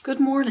Good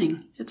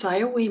morning. It's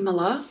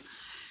Iowimala,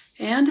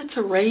 and it's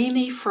a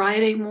rainy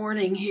Friday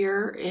morning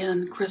here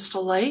in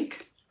Crystal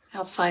Lake,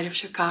 outside of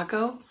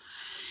Chicago.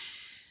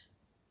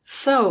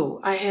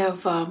 So I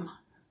have a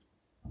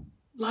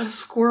lot of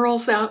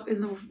squirrels out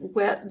in the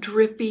wet,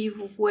 drippy,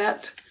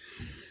 wet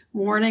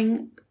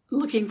morning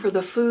looking for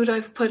the food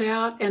I've put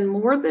out, and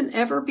more than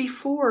ever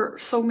before,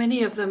 so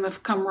many of them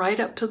have come right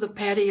up to the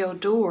patio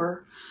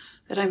door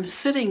that I'm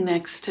sitting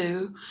next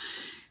to,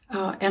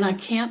 and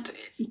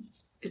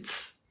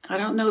I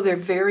don't know, they're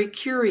very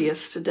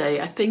curious today.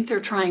 I think they're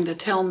trying to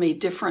tell me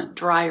different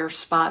drier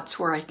spots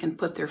where I can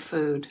put their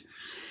food.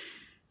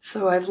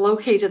 So I've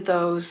located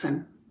those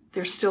and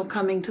they're still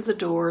coming to the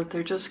door.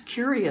 They're just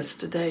curious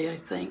today, I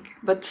think,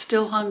 but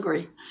still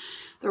hungry.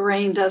 The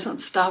rain doesn't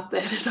stop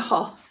that at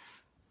all.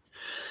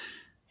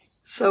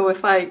 So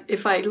if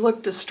I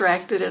look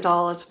distracted at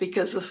all, it's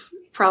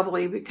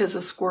probably because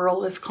a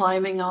squirrel is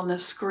climbing on the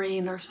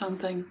screen or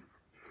something.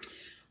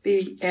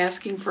 Be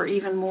asking for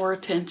even more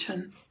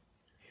attention.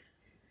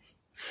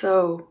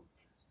 So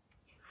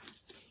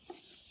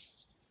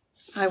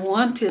I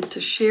wanted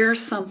to share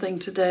something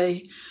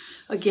today,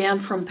 again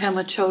from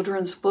Pema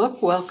Chodron's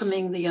book,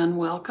 Welcoming the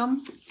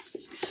Unwelcome.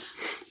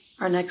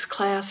 Our next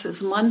class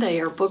is Monday,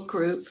 our book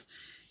group.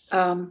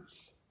 And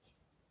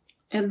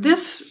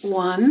this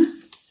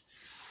one,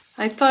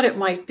 I thought it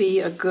might be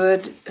a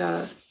good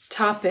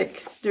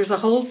topic. There's a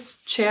whole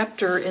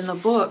chapter in the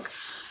book,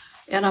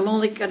 and I'm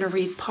only going to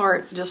read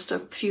just a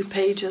few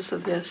pages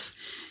of this.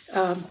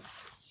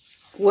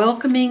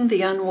 Welcoming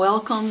the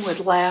unwelcome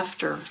with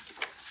laughter.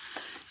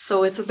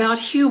 So it's about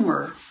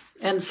humor.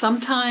 And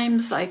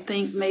sometimes I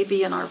think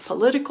maybe in our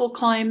political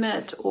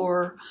climate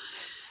or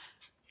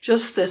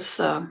just this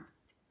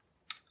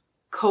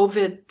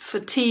COVID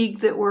fatigue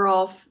that we're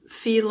all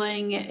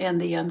feeling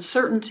and the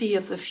uncertainty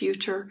of the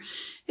future,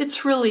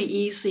 it's really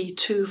easy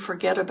to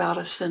forget about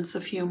a sense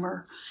of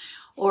humor.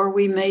 Or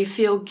we may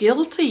feel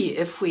guilty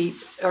if we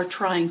are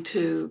trying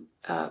to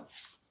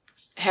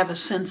have a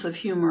sense of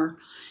humor.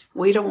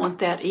 We don't want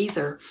that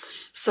either.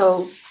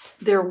 So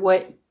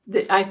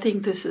I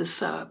think this is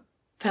Pema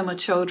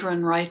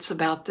Chodron writes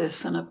about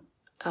this in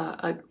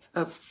a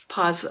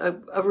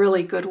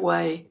really good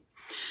way.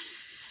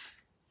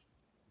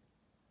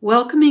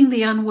 Welcoming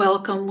the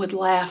unwelcome with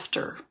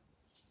laughter.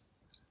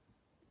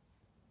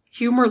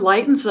 Humor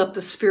lightens up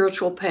the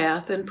spiritual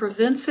path and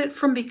prevents it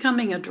from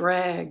becoming a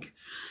drag.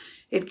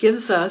 It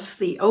gives us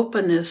the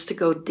openness to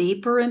go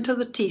deeper into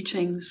the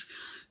teachings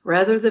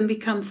rather than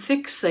become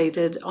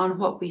fixated on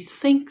what we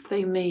think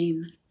they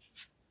mean.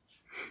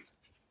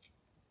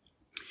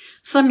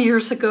 Some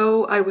years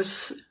ago, I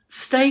was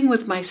staying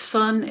with my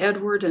son,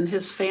 Edward, and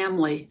his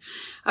family.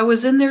 I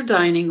was in their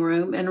dining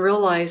room and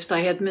realized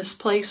I had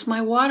misplaced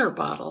my water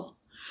bottle.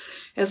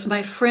 As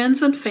my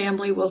friends and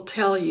family will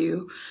tell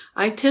you,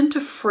 I tend to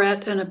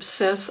fret and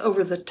obsess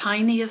over the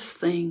tiniest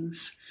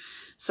things.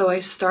 So I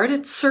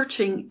started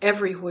searching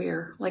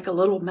everywhere like a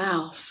little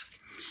mouse.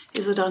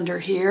 Is it under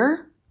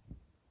here?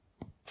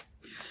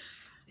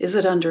 Is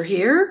it under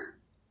here?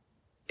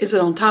 Is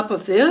it on top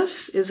of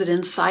this? Is it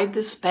inside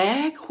this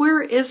bag?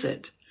 Where is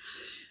it?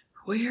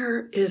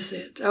 Where is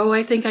it? Oh,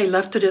 I think I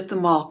left it at the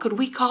mall. Could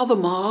we call the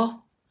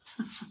mall?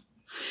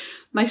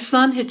 My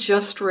son had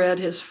just read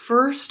his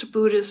first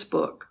Buddhist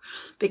book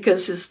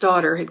because his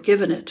daughter had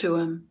given it to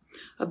him.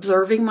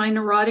 Observing my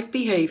neurotic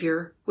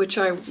behavior, which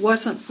I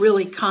wasn't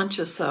really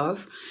conscious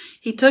of,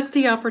 he took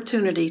the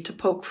opportunity to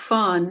poke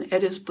fun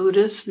at his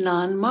Buddhist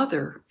nun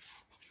mother.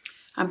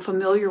 I'm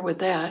familiar with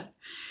that.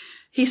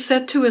 He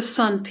said to his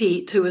son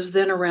Pete, who was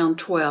then around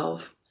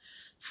 12,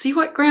 "See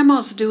what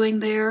Grandma's doing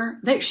there?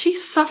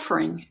 She's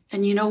suffering.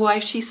 And you know why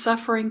she's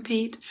suffering,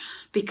 Pete?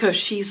 Because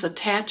she's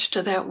attached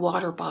to that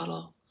water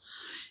bottle.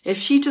 If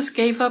she just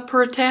gave up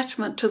her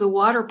attachment to the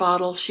water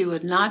bottle, she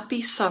would not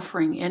be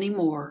suffering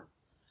anymore."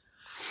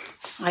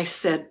 I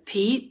said,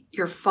 "Pete,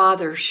 your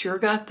father sure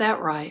got that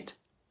right."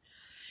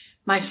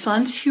 My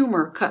son's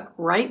humor cut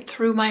right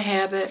through my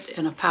habit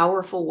in a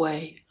powerful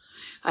way.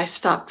 I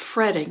stopped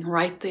fretting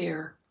right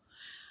there.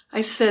 I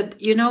said,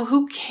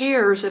 who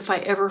cares if I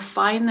ever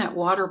find that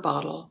water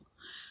bottle?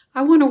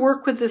 I want to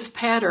work with this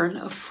pattern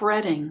of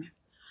fretting.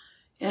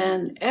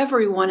 And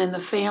everyone in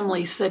the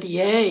family said,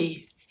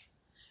 yay.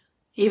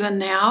 Even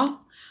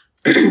now,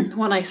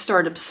 when I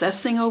start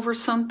obsessing over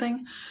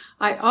something,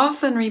 I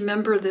often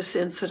remember this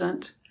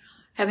incident.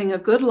 Having a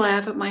good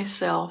laugh at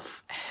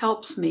myself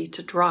helps me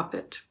to drop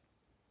it.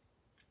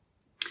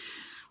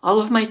 All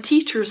of my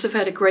teachers have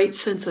had a great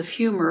sense of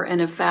humor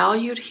and have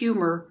valued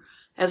humor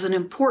as an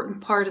important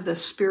part of the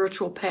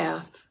spiritual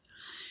path.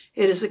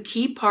 It is a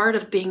key part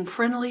of being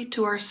friendly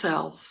to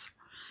ourselves.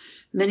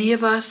 Many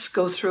of us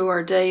go through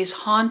our days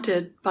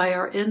haunted by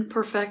our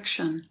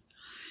imperfection.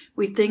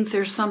 We think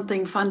there's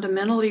something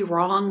fundamentally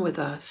wrong with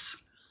us.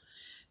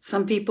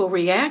 Some people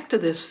react to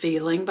this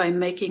feeling by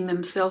making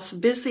themselves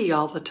busy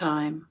all the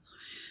time,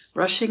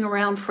 rushing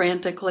around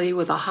frantically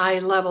with a high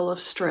level of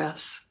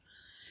stress.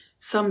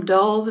 Some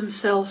dull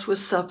themselves with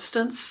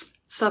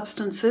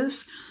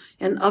substances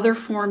and other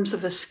forms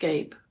of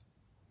escape.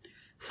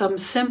 Some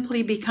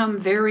simply become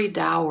very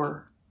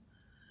dour.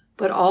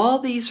 But all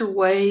these are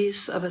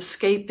ways of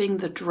escaping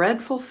the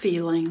dreadful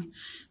feeling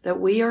that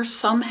we are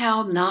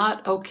somehow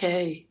not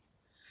okay.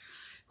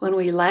 When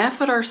we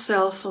laugh at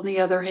ourselves, on the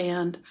other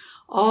hand,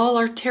 all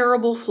our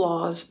terrible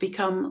flaws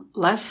become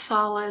less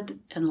solid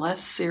and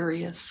less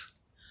serious.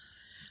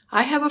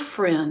 I have a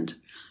friend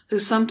who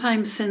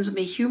sometimes sends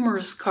me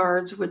humorous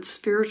cards with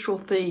spiritual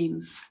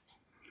themes.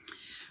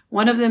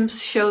 One of them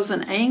shows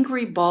an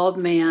angry bald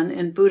man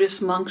in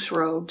Buddhist monk's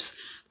robes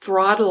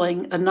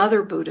throttling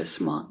another Buddhist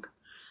monk.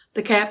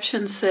 The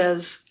caption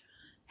says,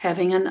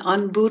 "Having an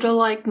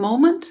un-Buddha-like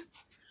moment?"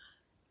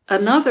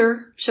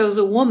 Another shows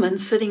a woman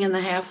sitting in the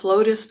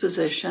half-lotus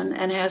position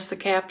and has the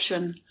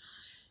caption,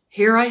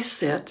 "Here I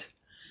sit,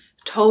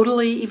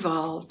 totally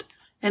evolved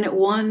and at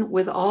one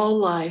with all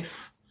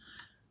life,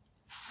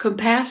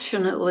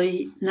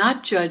 compassionately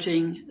not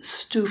judging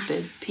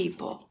stupid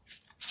people."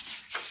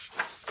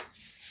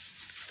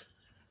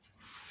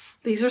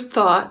 These are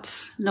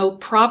thoughts no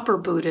proper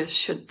Buddhist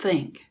should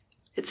think.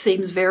 It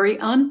seems very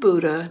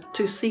un-Buddha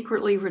to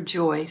secretly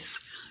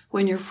rejoice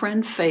when your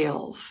friend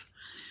fails,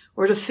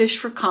 or to fish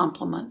for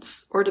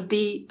compliments, or to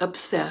be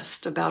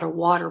obsessed about a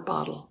water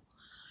bottle.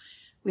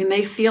 We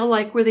may feel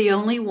like we're the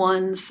only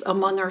ones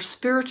among our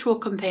spiritual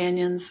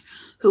companions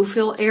who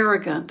feel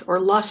arrogant or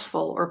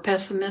lustful or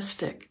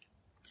pessimistic.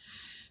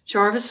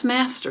 Jarvis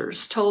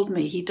Masters told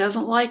me he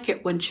doesn't like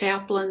it when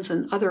chaplains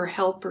and other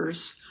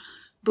helpers,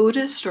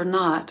 Buddhist or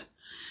not,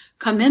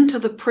 come into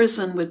the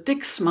prison with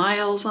big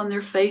smiles on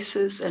their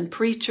faces and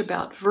preach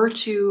about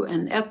virtue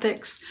and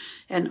ethics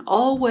and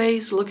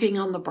always looking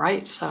on the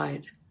bright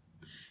side.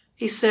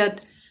 He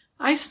said,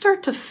 "I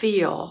start to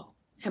feel,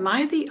 am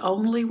I the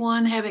only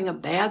one having a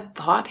bad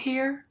thought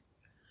here?"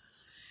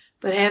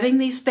 But having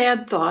these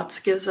bad thoughts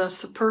gives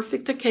us the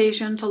perfect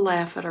occasion to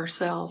laugh at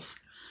ourselves,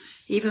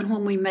 even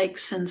when we make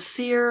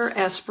sincere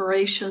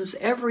aspirations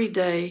every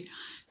day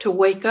to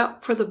wake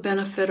up for the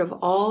benefit of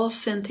all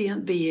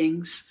sentient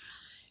beings.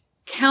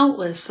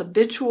 Countless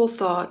habitual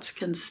thoughts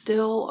can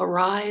still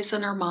arise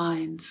in our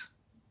minds.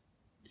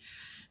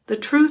 The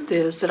truth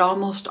is that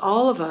almost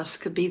all of us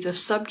could be the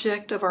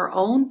subject of our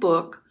own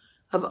book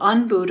of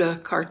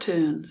un-Buddha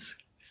cartoons.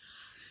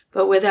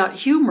 But without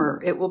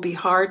humor, it will be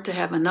hard to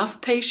have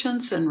enough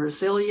patience and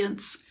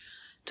resilience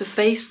to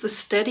face the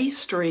steady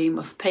stream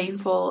of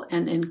painful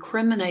and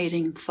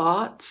incriminating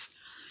thoughts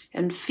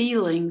and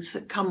feelings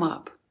that come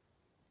up.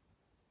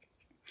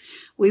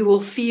 We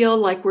will feel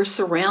like we're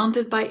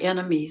surrounded by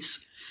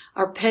enemies,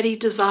 our petty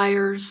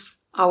desires,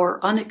 our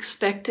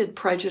unexpected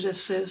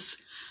prejudices,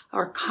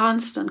 our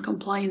constant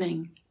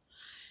complaining.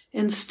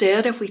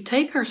 Instead, if we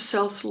take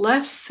ourselves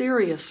less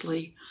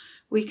seriously,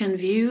 we can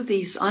view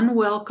these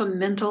unwelcome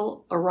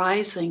mental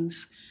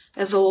arisings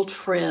as old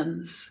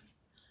friends.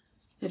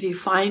 If you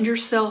find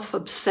yourself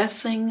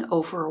obsessing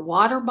over a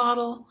water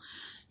bottle,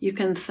 you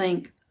can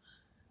think,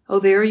 "Oh,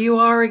 there you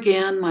are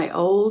again, my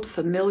old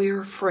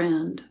familiar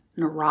friend,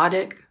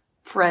 neurotic,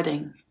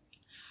 fretting."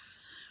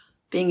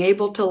 Being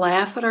able to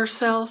laugh at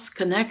ourselves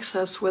connects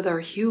us with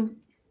our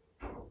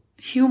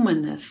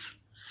humanness.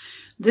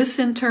 This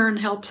in turn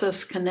helps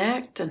us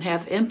connect and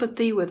have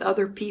empathy with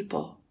other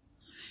people.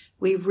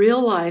 We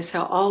realize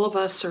how all of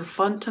us are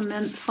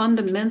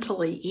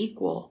fundamentally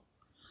equal.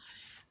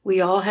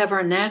 We all have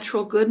our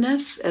natural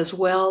goodness as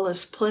well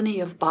as plenty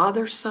of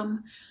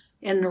bothersome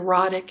and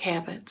neurotic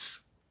habits.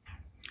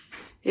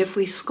 If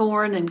we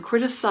scorn and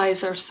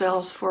criticize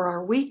ourselves for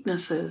our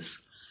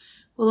weaknesses,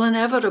 we'll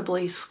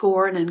inevitably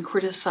scorn and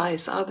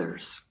criticize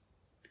others.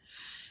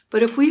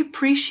 But if we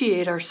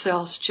appreciate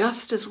ourselves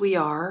just as we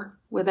are,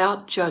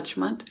 without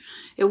judgment,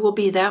 it will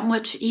be that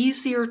much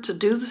easier to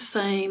do the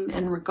same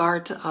in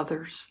regard to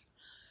others.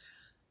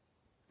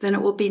 Then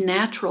it will be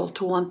natural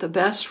to want the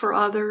best for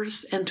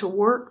others and to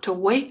work to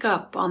wake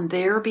up on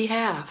their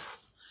behalf.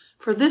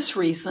 For this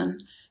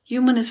reason,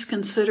 human is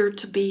considered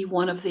to be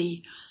one of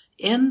the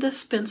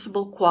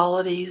indispensable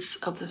qualities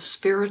of the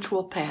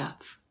spiritual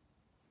path.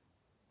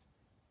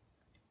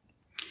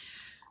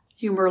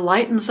 Humor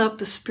lightens up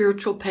the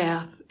spiritual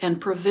path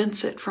and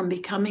prevents it from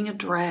becoming a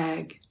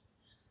drag.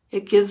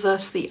 It gives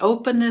us the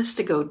openness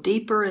to go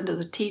deeper into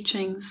the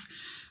teachings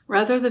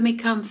rather than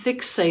become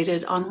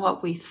fixated on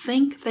what we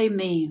think they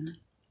mean.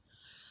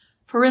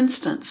 For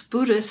instance,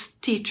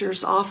 Buddhist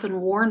teachers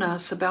often warn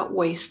us about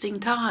wasting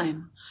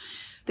time.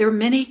 There are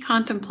many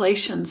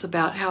contemplations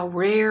about how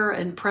rare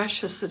and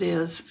precious it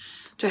is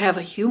to have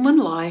a human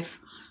life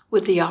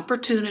with the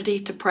opportunity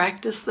to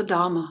practice the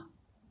Dhamma.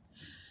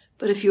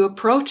 But if you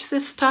approach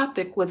this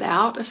topic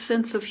without a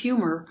sense of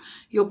humor,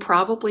 you'll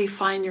probably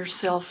find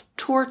yourself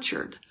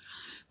tortured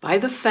by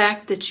the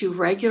fact that you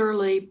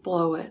regularly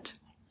blow it.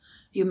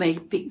 You may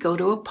go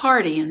to a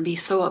party and be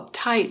so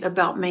uptight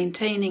about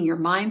maintaining your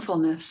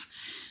mindfulness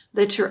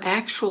that you're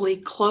actually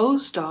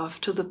closed off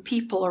to the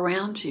people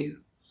around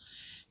you.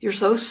 You're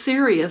so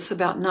serious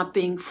about not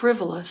being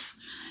frivolous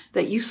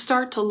that you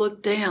start to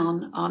look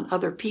down on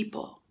other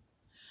people.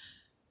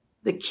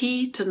 The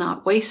key to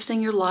not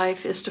wasting your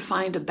life is to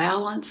find a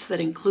balance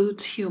that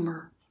includes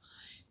humor.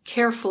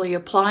 carefully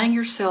applying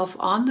yourself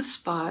on the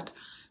spot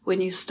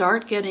when you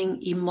start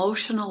getting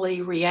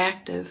emotionally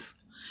reactive,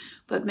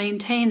 but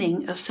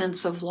maintaining a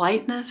sense of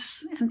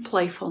lightness and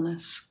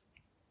playfulness.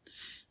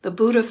 The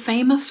Buddha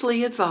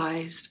famously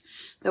advised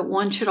that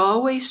one should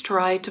always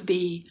try to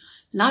be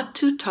not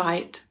too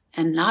tight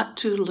and not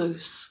too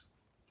loose.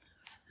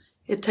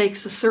 It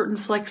takes a certain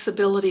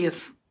flexibility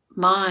of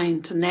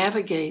mind to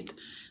navigate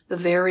the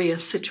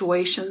various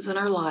situations in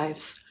our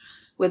lives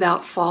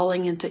without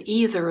falling into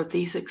either of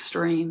these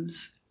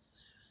extremes.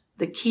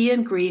 The key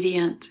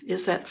ingredient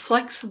is that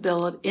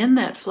flexibility. In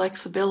that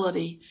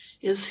flexibility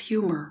is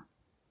humor.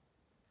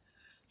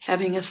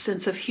 Having a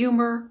sense of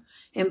humor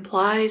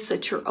implies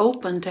that you're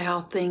open to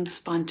how things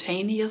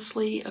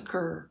spontaneously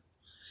occur.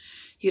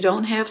 You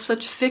don't have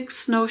such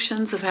fixed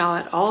notions of how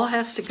it all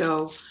has to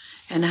go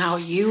and how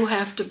you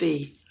have to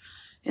be.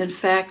 In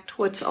fact,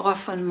 what's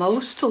often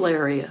most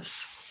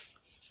hilarious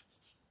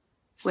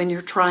when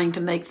you're trying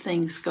to make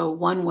things go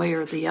one way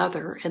or the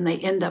other and they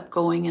end up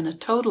going in a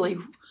totally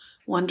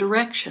one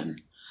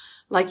direction,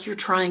 like you're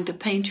trying to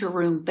paint your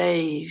room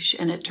beige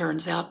and it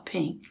turns out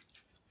pink.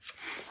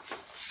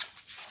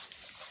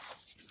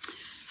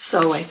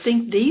 So I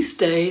think these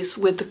days,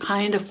 with the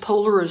kind of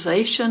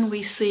polarization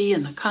we see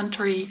in the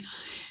country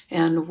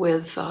and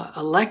with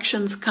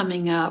elections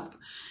coming up,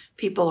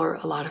 a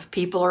lot of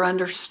people are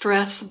under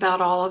stress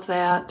about all of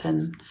that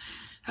and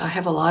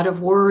have a lot of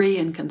worry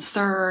and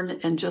concern,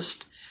 and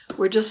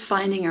we're just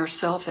finding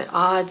ourselves at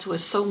odds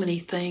with so many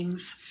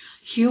things.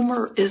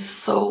 Humor is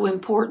so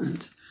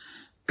important.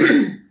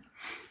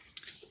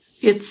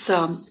 It's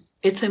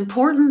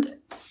important.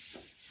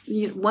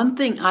 One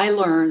thing I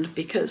learned,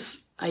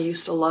 because I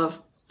used to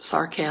love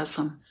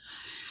sarcasm,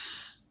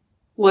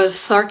 was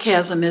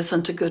sarcasm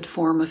isn't a good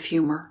form of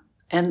humor,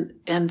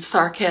 and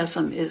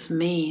sarcasm is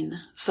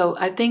mean. So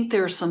I think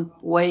there are some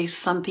ways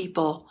some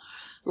people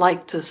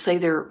like to say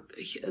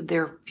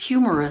they're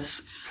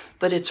humorous,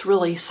 but it's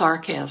really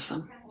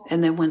sarcasm.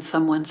 And then when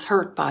someone's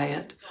hurt by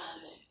it,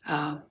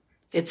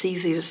 it's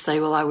easy to say,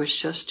 well, I was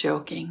just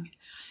joking.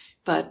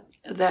 But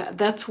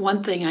that's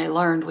one thing I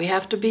learned. We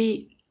have to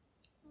be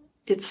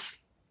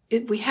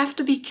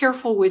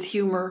careful with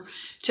humor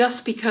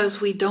just because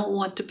we don't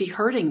want to be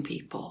hurting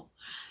people.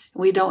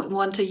 We don't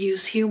want to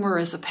use humor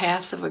as a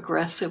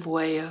passive-aggressive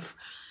way of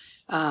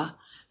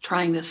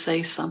trying to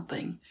say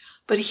something.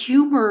 But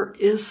humor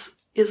is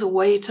a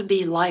way to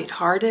be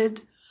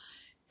lighthearted,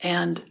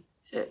 and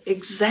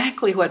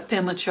exactly what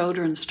Pema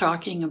Chodron's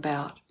talking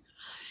about.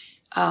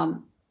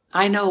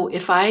 I know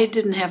if I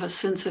didn't have a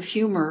sense of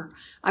humor,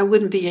 I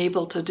wouldn't be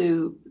able to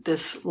do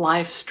this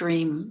live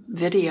stream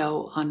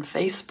video on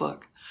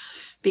Facebook,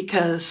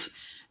 because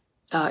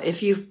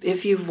if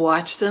you've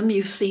watched them,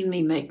 you've seen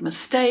me make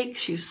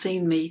mistakes. You've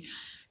seen me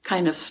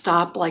kind of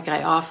stop like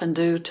I often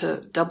do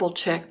to double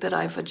check that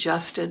I've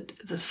adjusted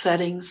the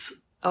settings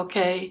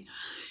okay.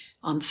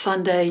 On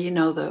Sunday,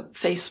 the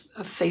face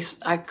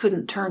I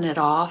couldn't turn it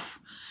off.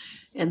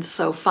 And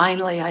so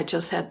finally I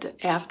just had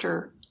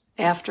to,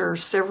 after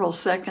several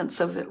seconds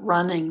of it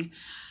running,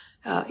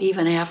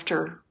 even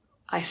after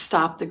I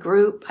stopped the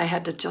group, I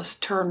had to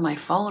just turn my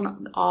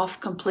phone off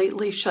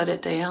completely, shut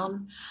it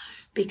down,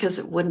 because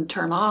it wouldn't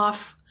turn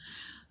off.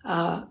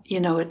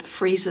 It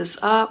freezes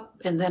up,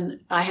 and then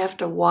I have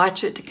to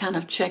watch it to kind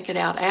of check it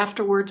out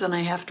afterwards, and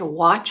I have to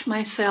watch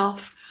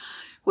myself,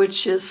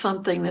 which is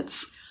something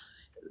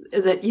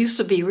that used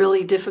to be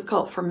really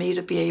difficult for me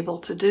to be able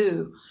to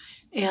do.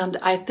 And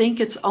I think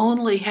it's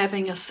only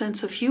having a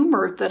sense of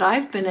humor that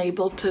I've been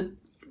able to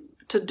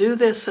do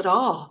this at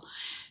all,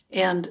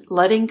 and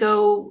letting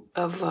go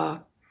of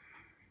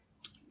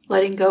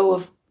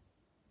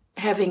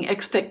having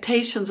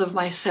expectations of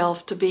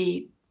myself to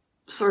be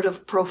sort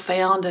of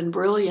profound and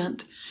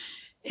brilliant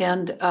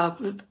and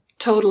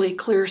totally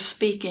clear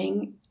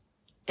speaking,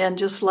 and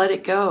just let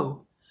it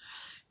go.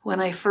 When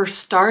I first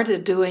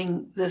started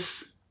doing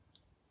this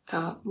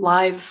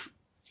live,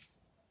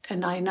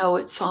 and I know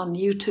it's on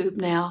YouTube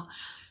now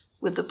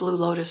with the Blue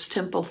Lotus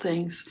Temple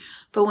things,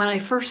 but when I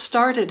first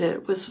started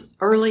it was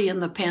early in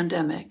the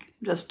pandemic,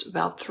 just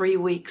about 3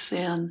 weeks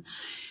in.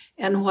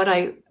 And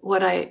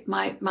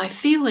my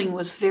feeling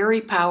was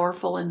very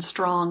powerful and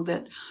strong,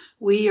 that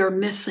we are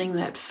missing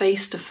that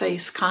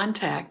face-to-face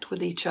contact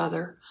with each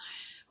other.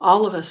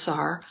 All of us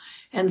are.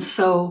 And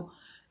so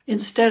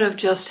instead of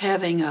just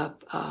having a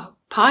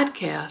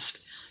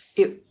podcast,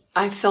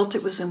 I felt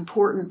it was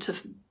important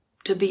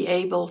to be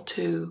able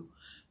to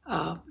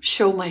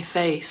show my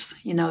face,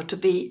 to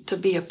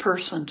be a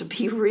person, to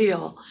be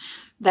real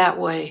that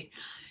way.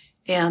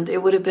 And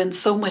it would have been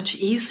so much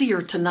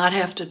easier to not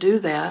have to do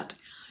that.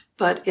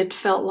 But it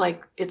felt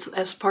like it's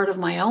as part of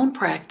my own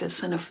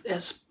practice and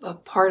as a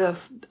part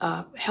of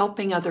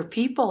helping other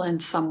people in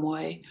some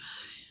way,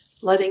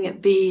 letting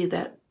it be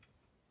that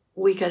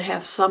we could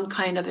have some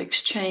kind of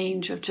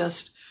exchange of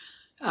just,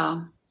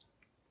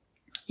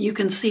 you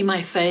can see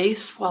my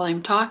face while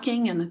I'm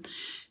talking, and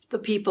the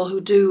people who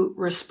do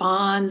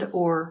respond,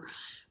 or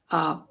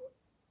I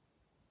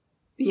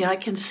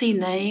can see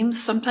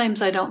names.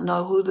 Sometimes I don't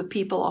know who the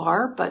people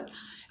are, but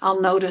I'll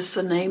notice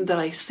a name that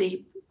I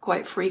see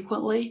quite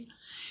frequently,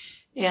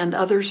 and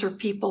others are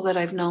people that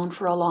I've known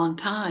for a long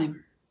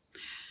time.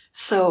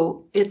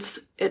 So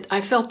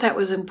I felt that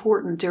was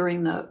important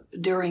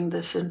during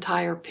this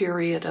entire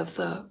period of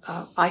the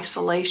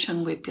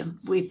isolation we've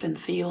been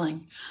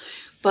feeling.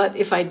 But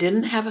if I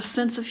didn't have a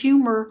sense of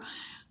humor,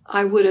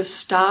 I would have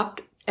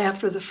stopped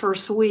after the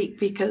first week,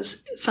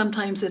 because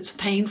sometimes it's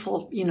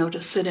painful,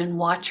 to sit and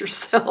watch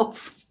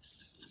yourself.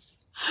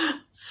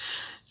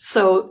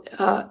 So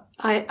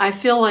I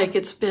feel like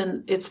it's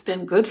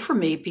been good for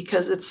me,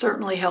 because it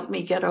certainly helped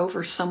me get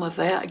over some of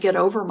that, get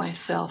over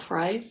myself,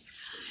 right?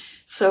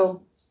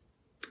 So,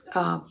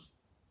 I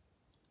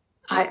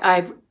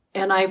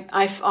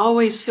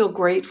always feel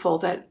grateful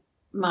that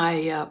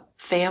my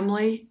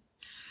family,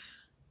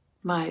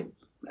 my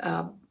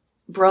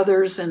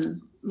brothers,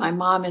 and my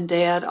mom and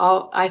dad,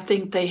 I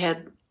think they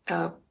had.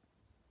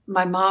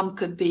 My mom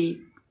could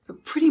be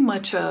pretty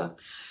much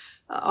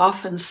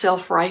often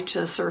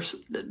self-righteous, or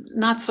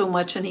not so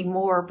much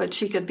anymore, but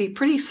she could be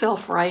pretty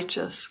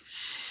self-righteous,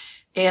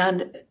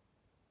 and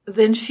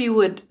then she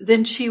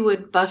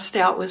would bust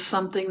out with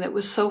something that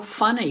was so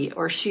funny,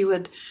 or she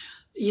would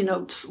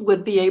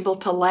be able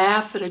to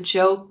laugh at a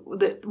joke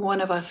that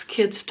one of us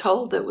kids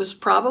told that was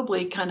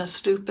probably kind of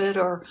stupid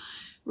or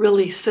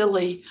really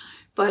silly.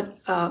 But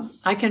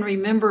I can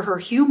remember her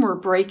humor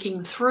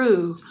breaking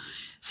through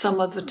some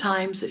of the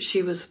times that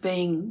she was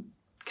being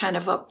kind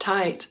of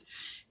uptight,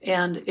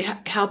 and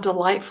how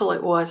delightful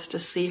it was to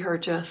see her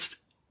just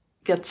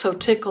get so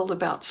tickled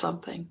about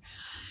something.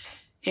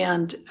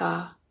 And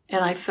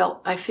I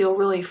feel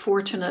really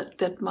fortunate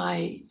that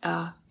my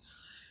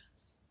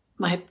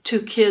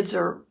two kids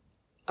are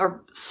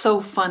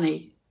so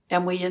funny,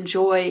 and we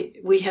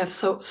have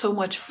so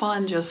much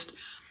fun just,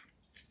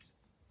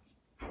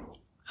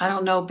 I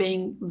don't know,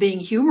 being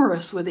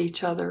humorous with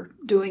each other,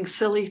 doing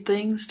silly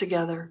things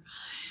together.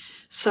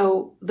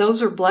 So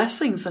those are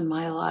blessings in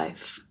my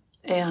life.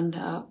 And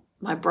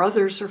my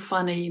brothers are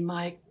funny,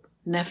 my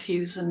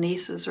nephews and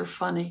nieces are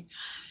funny,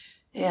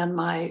 and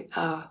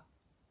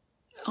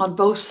on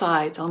both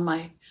sides, on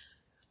my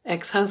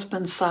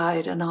ex-husband's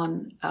side and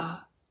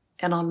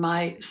on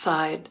my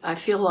side, I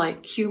feel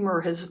like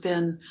humor has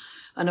been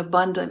an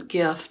abundant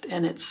gift,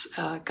 and it's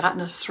gotten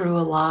us through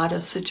a lot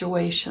of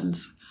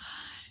situations.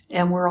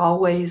 And we're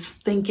always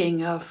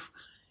thinking of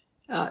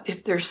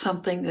if there's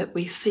something that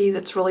we see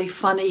that's really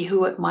funny,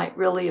 who it might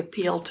really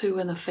appeal to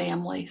in the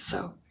family.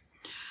 So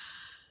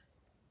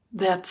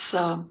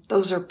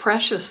those are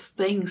precious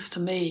things to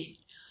me.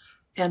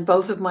 And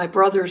both of my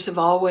brothers have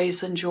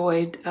always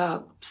enjoyed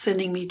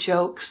sending me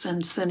jokes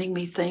and sending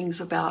me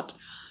things about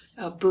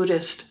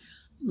Buddhist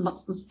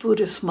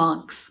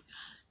monks,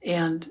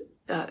 and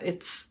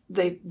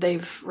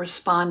they've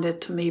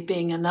responded to me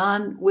being a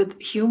nun with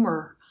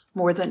humor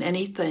more than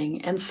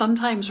anything, and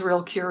sometimes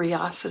real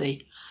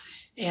curiosity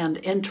and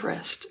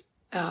interest.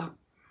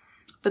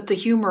 But the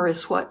humor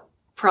is what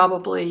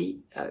probably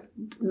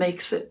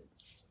makes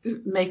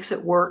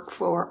it work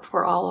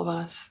for all of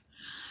us.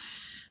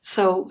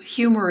 So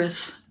humor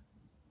is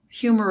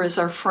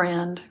our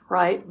friend,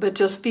 right? But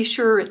just be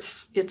sure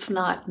it's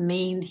not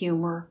mean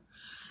humor,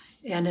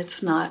 and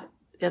it's not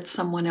at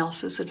someone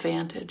else's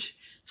advantage.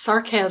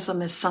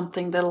 Sarcasm is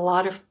something that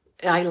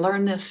I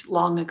learned this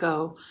long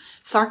ago.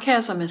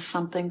 Sarcasm is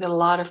something that a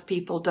lot of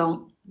people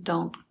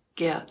don't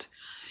get.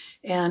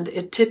 And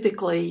it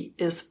typically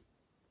is,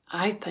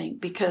 I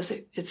think, because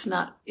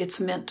it's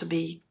meant to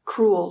be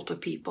cruel to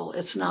people.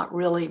 It's not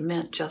really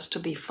meant just to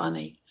be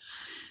funny.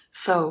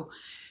 So,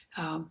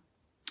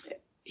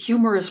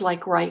 humor is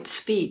like right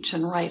speech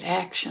and right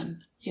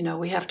action.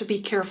 We have to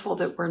be careful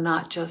that we're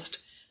not just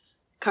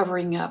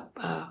covering up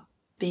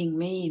being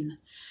mean,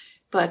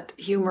 but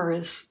humor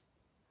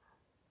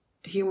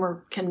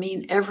can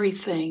mean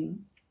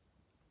everything.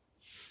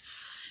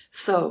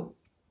 So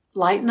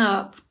lighten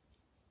up,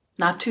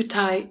 not too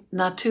tight,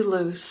 not too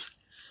loose.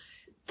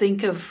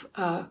 Think of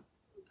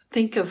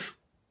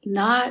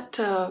not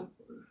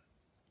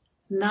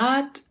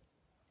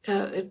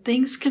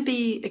things can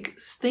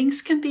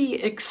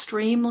be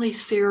extremely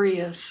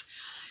serious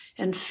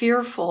and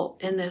fearful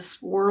in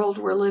this world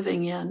we're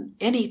living in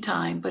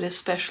anytime, but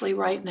especially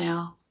right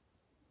now.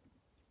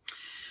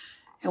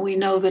 And we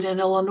know that in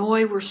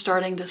Illinois we're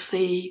starting to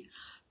see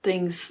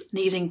things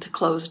needing to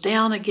close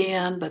down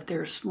again, but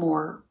there's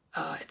more,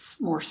 it's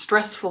more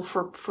stressful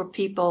for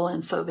people,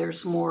 and so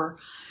there's more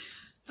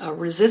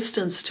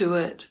resistance to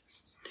it.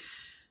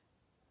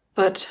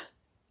 But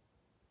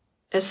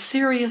as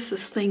serious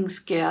as things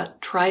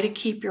get, try to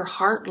keep your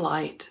heart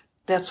light.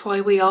 That's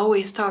why we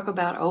always talk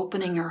about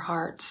opening our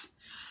hearts.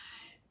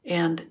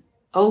 And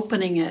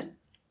opening it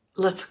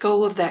lets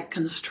go of that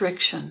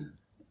constriction.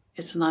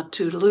 It's not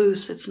too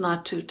loose, it's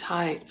not too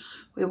tight.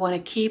 We want to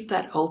keep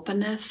that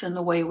openness in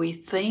the way we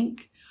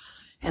think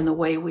and the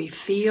way we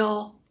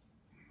feel.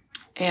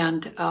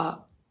 And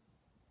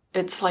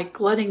it's like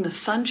letting the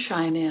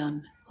sunshine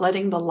in,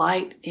 letting the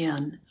light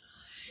in,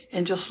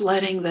 and just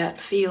letting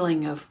that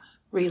feeling of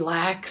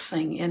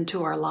relaxing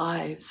into our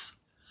lives.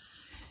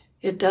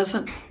 It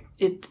doesn't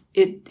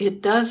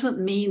it doesn't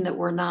mean that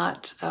we're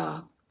not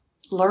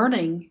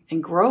learning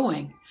and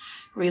growing.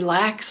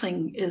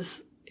 Relaxing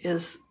is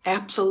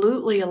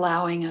absolutely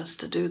allowing us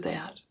to do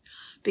that,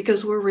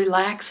 because we're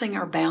relaxing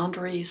our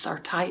boundaries, our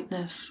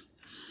tightness,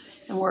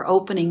 and we're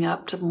opening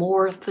up to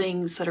more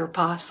things that are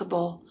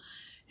possible,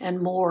 and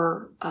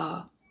more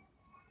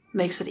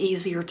makes it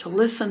easier to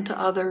listen to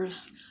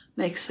others,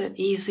 makes it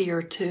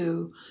easier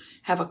to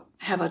have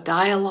a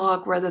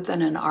dialogue rather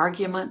than an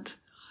argument.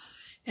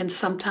 And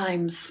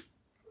sometimes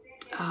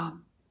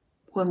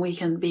when we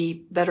can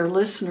be better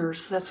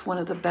listeners, that's one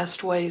of the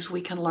best ways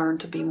we can learn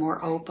to be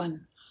more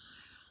open.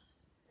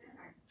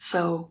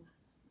 So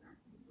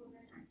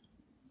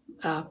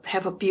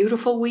have a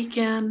beautiful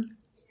weekend.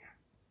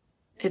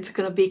 It's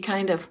going to be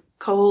kind of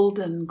cold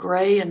and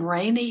gray and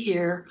rainy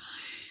here,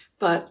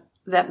 but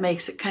that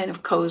makes it kind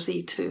of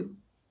cozy to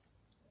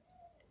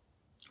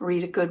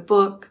read a good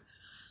book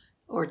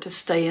or to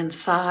stay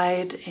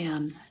inside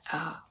and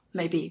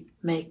maybe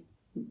make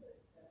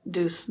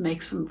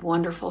some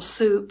wonderful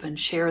soup and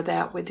share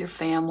that with your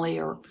family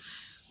or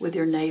with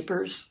your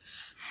neighbors.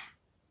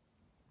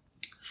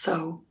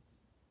 So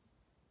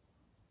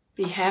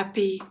be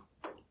happy.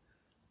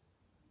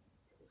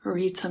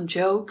 Read some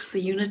jokes.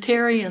 The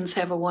Unitarians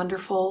have a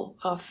wonderful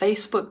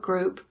Facebook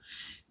group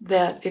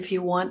that if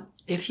you want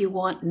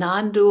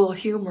non-dual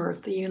humor,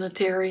 the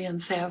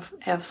Unitarians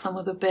have some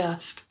of the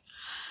best.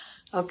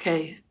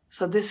 Okay,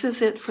 so this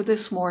is it for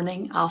this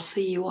morning. I'll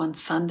see you on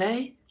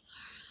Sunday.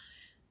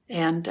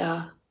 And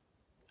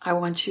I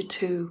want you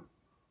to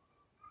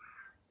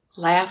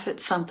laugh at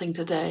something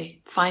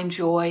today. Find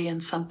joy in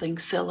something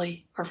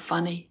silly or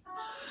funny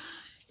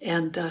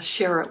and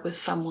share it with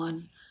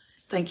someone.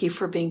 Thank you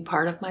for being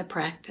part of my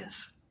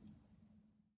practice.